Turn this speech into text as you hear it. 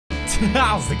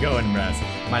How's it going, bros?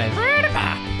 My name is Pewdiepie,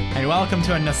 and welcome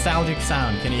to a nostalgic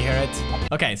sound. Can you hear it?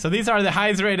 Okay, so these are the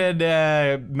highest rated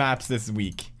maps this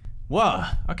week. Whoa,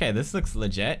 okay, this looks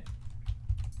legit.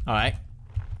 Alright.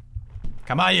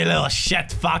 Come on, you little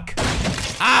shit fuck.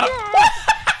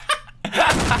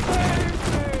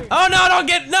 Oh no, don't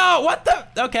get, no, what the?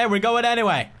 Okay, we're going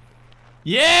anyway.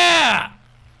 Yeah!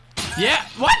 Yeah,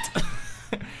 what?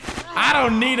 I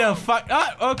don't need a fuck,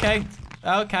 oh, okay.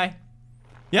 Okay.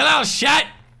 You little shit!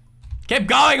 Keep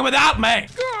going without me!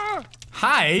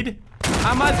 Hide?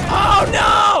 How much? Oh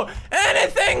no!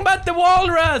 Anything but the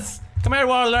walrus! Come here,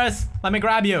 walrus. Let me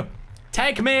grab you.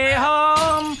 Take me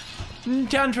home,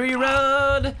 country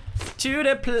road, to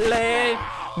the play.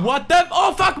 What the?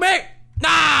 Oh, fuck me!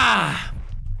 Nah!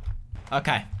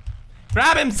 Okay.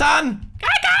 Grab him, son! I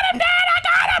got him, Dad! I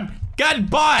got him! Good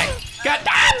boy! Good.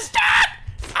 Damn, stop!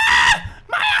 Ah!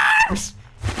 My arms!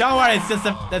 Don't worry,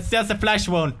 it's just a flesh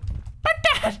wound. But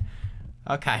Dad!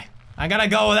 Okay. I'm gonna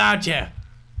go without you.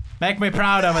 Make me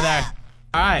proud over there.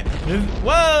 Alright.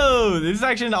 Whoa! This is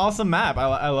actually an awesome map.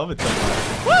 I love it so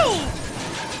far. Woo!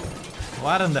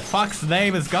 What in the fuck's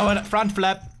name is going? Front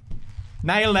flip.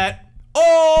 Nailed it.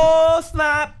 Oh,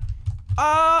 snap!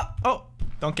 Oh,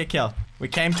 don't get killed. We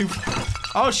came too.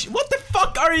 Oh, what the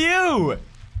fuck are you?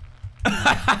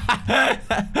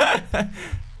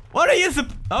 What are you?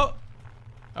 Oh,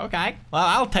 okay. Well,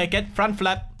 I'll take it. Front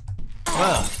flip.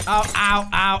 Whoa. Oh, ow,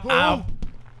 ow, ow.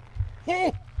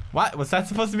 What? Was that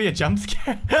supposed to be a jump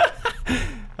scare?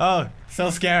 Oh, so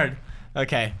scared.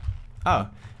 Okay. Oh,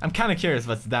 I'm kind of curious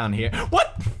what's down here.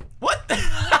 What? What?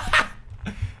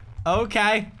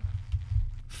 Okay.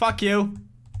 Fuck you.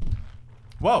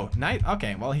 Whoa, nice.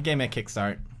 Okay, well, he gave me a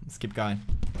kickstart. Let's keep going.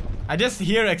 I just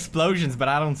hear explosions, but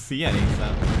I don't see any,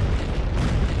 so.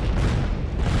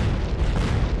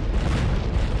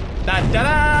 Da da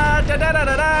da da da da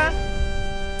da.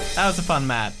 That was a fun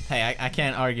map. Hey, I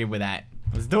can't argue with that.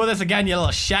 Let's do this again, you little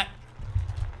shit.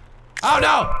 Oh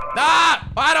no! Ah!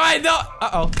 Why do I do?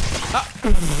 Oh.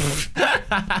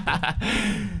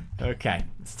 Okay,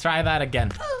 let's try that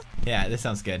again. Yeah, this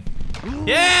sounds good.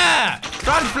 Yeah!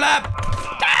 Front flip!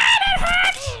 God, it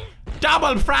hurts!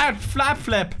 Double flap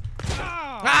flip.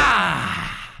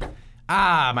 Ah!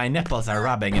 Ah, my nipples are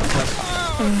rubbing. It's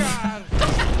oh,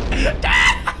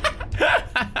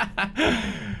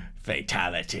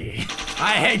 fatality.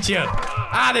 I hate you.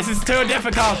 Ah, this is too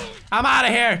difficult. I'm out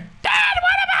of here. Dad,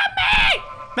 what about me?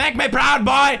 Make me proud,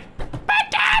 boy. But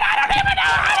Dad, I don't even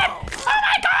know how to. Oh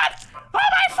my god. Oh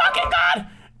my fucking god.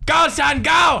 Go, son,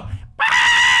 go.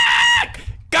 Back.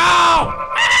 Go.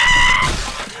 Ah!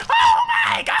 Oh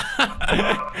my god.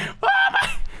 Oh my.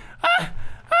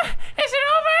 Is it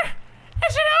over?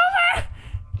 Is it over?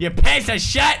 You piece of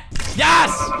shit.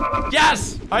 Yes.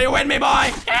 Yes. Are you with me,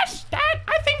 boy? Yes, Dad.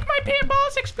 I think my peer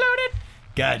balls exploded.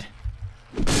 Good.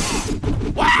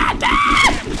 What?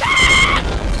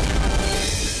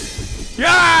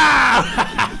 Yeah!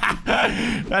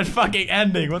 That fucking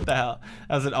ending. What the hell?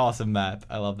 That was an awesome map.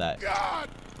 I love that. God.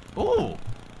 Ooh.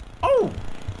 Oh.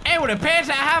 It would appear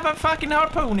I have a fucking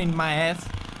harpoon in my ass.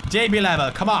 JB level.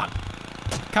 Come on.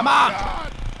 Come on.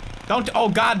 God. Don't. Oh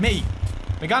God, me.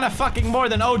 We're gonna fucking more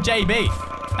than OJB.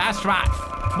 That's right.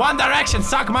 One Direction.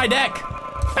 Suck my dick.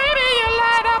 Baby, you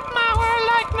light up my world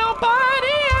like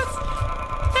nobody else.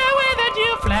 The way that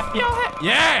you flap your head.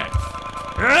 Yeah.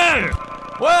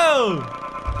 Whoa.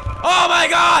 Oh my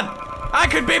god. I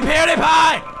could be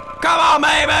Pewdiepie. Come on,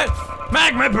 baby.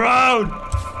 Make me proud.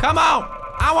 Come on.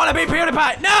 I want to be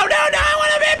Pewdiepie. No, no, no. I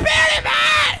want to be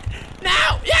Pewdiepie.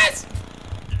 No. Yes.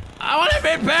 I want to be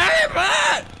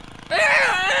Pewdiepie.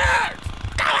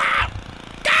 Come on.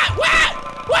 God. Whoa.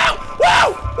 Whoa.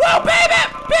 Whoa. Whoa, baby.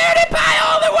 Pewdiepie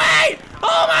all the way.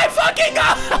 Oh my fucking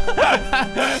god!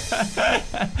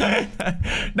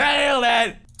 Nailed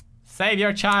it! Save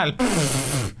your child.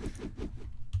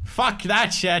 Fuck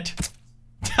that shit.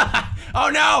 Oh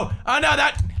no! Oh no,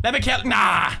 that. Let me kill.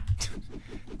 Nah!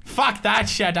 Fuck that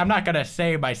shit. I'm not gonna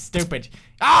save my stupid.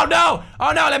 Oh no!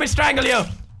 Oh no, let me strangle you!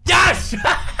 Yes!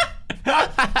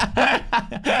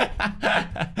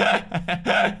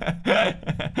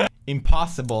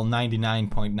 Impossible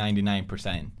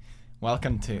 99.99%.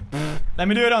 Welcome to. Let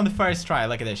me do it on the first try.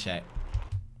 Look at this shit.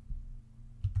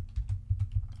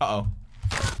 Uh-oh.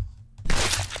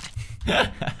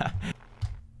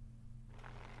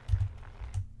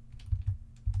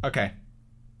 Okay.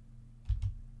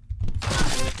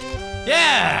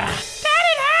 Yeah! Dad,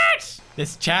 it hurts!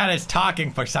 This chat is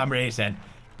talking for some reason,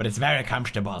 but it's very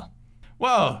comfortable.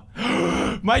 Whoa!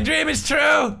 My dream is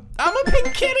true! I'm a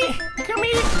big kitty! Come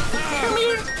here! Come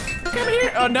here! Come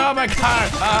here! Oh no, my car!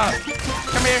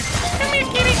 Come here! Come here,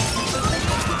 kitty!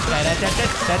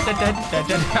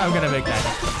 I'm gonna make that.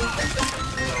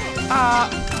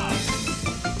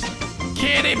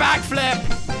 Kitty backflip!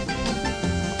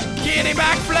 Kitty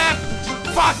backflip!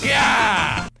 Fuck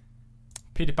yeah!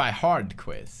 Pewdiepie hard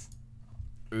quiz.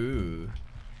 Ooh.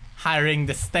 Hiring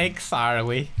the stakes, are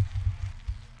we?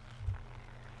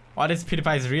 What is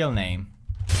PewDiePie's real name?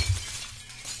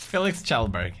 Felix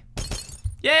Kjellberg.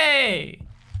 Yay!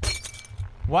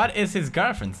 What is his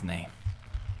girlfriend's name?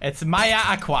 It's Maya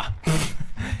Aqua.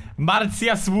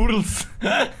 Marcia Swirls.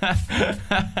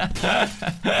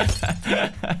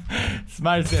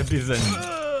 Marcia Bison.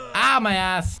 Ah, my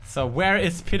ass. So where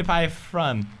is PewDiePie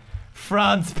from?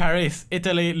 France, Paris,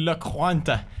 Italy, Le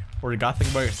Quanta, or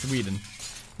Gothenburg, Sweden.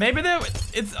 Maybe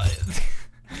it's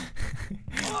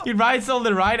he writes all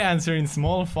the right answer in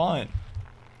small font.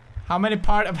 How many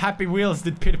part of Happy Wheels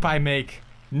did PewDiePie make?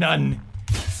 None.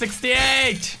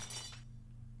 68.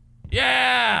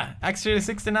 Yeah, actually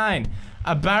 69.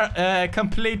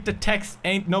 Complete the text.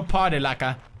 Ain't no party like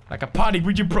a party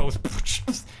with your bros.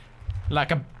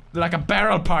 Like a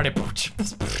barrel party.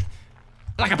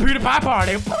 Like a PewDiePie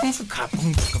party.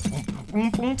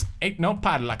 Ain't no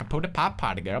party like a PewDiePie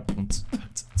party, girl.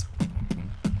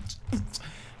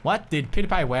 What did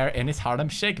PewDiePie wear in his Harlem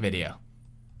Shake video?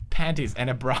 Panties and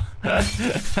a bra. A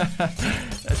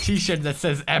t-shirt that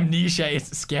says amnesia is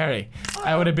scary.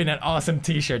 That would have been an awesome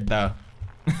t-shirt though.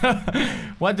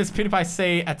 What does PewDiePie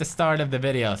say at the start of the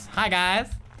videos? Hi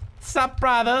guys. Sup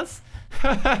brothers?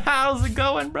 How's it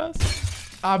going, bros?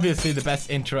 Obviously the best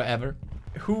intro ever.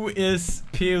 Who is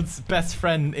Pew's best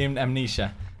friend in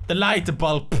Amnesia? The light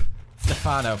bulb.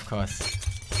 Stefano, of course.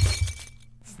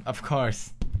 Of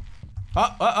course.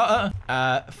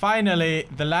 Finally,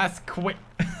 the last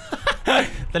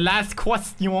the last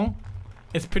question.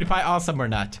 Is PewDiePie awesome or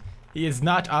not? He is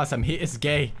not awesome. He is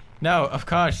gay. No, of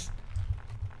course.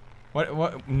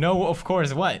 What? No, of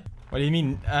course. What? What do you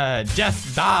mean?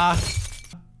 Just da.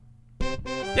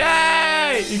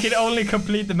 Yay! You can only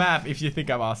complete the map if you think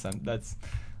I'm awesome. That's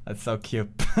so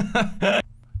cute.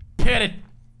 Pewdie.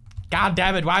 God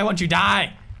damn it! Why won't you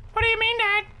die? What do you mean,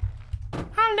 Dad?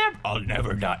 I'll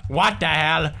never die. What the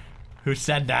hell? Who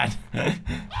said that?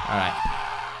 Alright.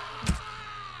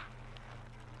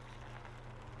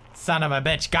 Son of a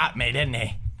bitch got me, didn't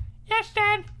he? Yes,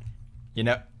 Dad. You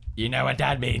know what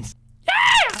that means.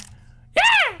 Yeah!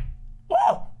 Yeah! Woo!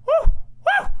 Woo!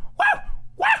 Woo! Woo!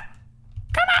 Woo!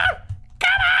 Come on!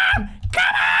 Come on!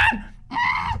 Come on!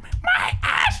 My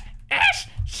ass is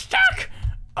stuck!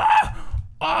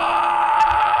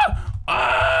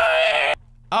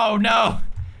 Oh no!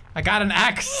 I got an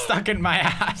axe stuck in my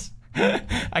ass.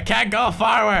 I can't go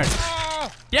forward.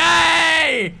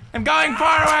 Yay! I'm going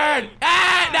forward!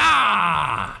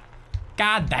 Ah!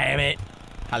 God damn it.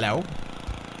 Hello?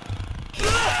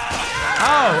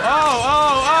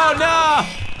 Oh no!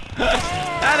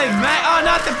 That is oh,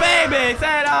 not the baby!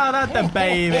 Oh, not the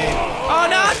baby. Oh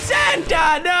no,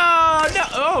 Santa! No!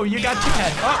 Oh, you got two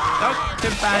heads. Oh, too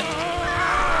bad.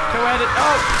 Two-headed.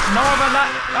 Oh, no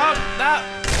overlap. Oh, no.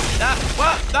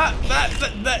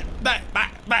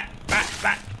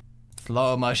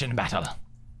 Slow motion battle.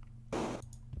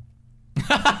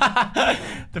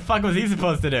 The fuck was he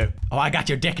supposed to do? Oh, I got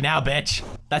your dick now, bitch.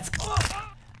 Let's go.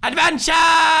 Adventure!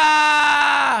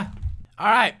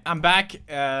 Alright, I'm back.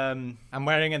 I'm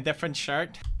wearing a different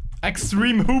shirt.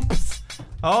 Extreme hoops.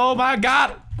 Oh my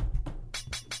god.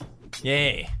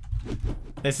 Yeah.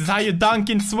 This is how you dunk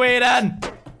in Sweden.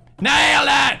 Nail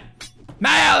it!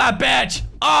 Nail that bitch!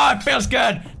 Oh, it feels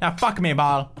good. Now fuck me,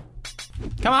 ball.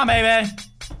 Come on, baby.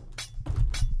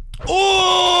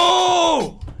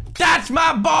 Ooh! That's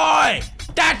my boy!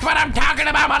 That's what I'm talking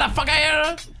about,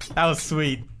 motherfucker! That was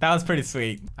sweet. That was pretty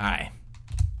sweet. Alright.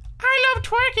 I love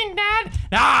twerking, Dad.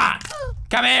 Ah!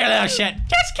 Come here, little shit.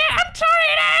 Just kidding. I'm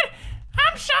sorry, Dad.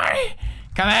 I'm sorry.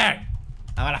 Come here.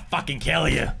 I'm gonna fucking kill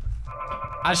you.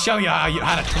 I'll show you how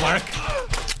to twerk.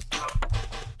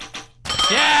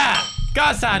 Yeah!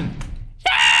 Go, son.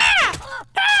 Yeah!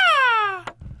 Ah!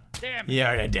 Damn.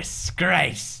 You're a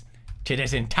disgrace to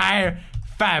this entire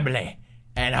family.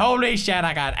 And holy shit,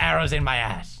 I got arrows in my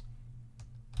ass.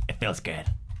 It feels good.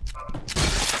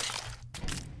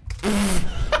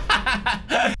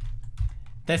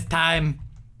 This time,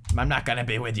 I'm not gonna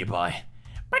be with you, boy.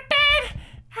 But Dad,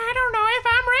 I don't know if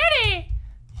I'm ready.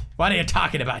 What are you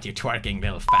talking about, you twerking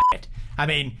little fat? I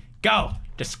mean, go.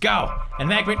 Just go. And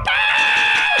make me...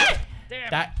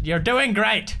 That, you're doing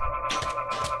great.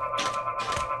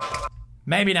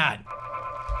 Maybe not.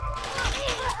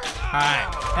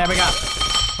 Alright, there we go.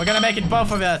 We're gonna make it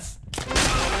both of us.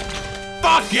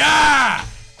 Fuck yeah!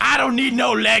 I don't need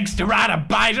no legs to ride a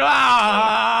bike.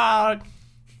 Oh!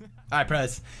 Alright,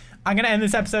 pros. I'm gonna end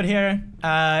this episode here.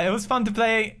 It was fun to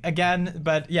play again,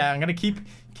 but yeah, I'm gonna keep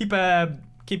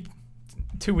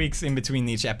 2 weeks in between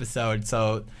each episode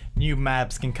so new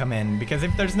maps can come in, because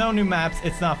if there's no new maps,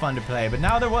 it's not fun to play. But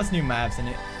now there was new maps, and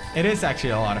it is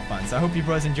actually a lot of fun. So I hope you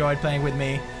bros enjoyed playing with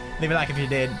me. Leave a like if you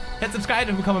did. Hit subscribe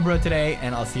to become a bro today,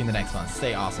 and I'll see you in the next one.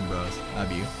 Stay awesome, bros.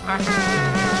 Love you.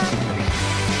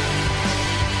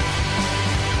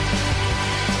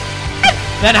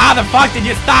 Then how the fuck did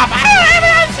you stop? Okay,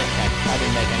 I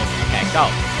didn't make any sense. Okay, go.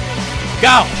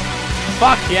 Go!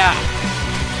 Fuck yeah.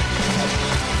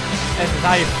 This is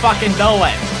how you fucking do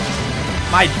it.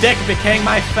 My dick became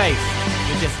my face.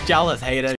 You're just jealous, hater.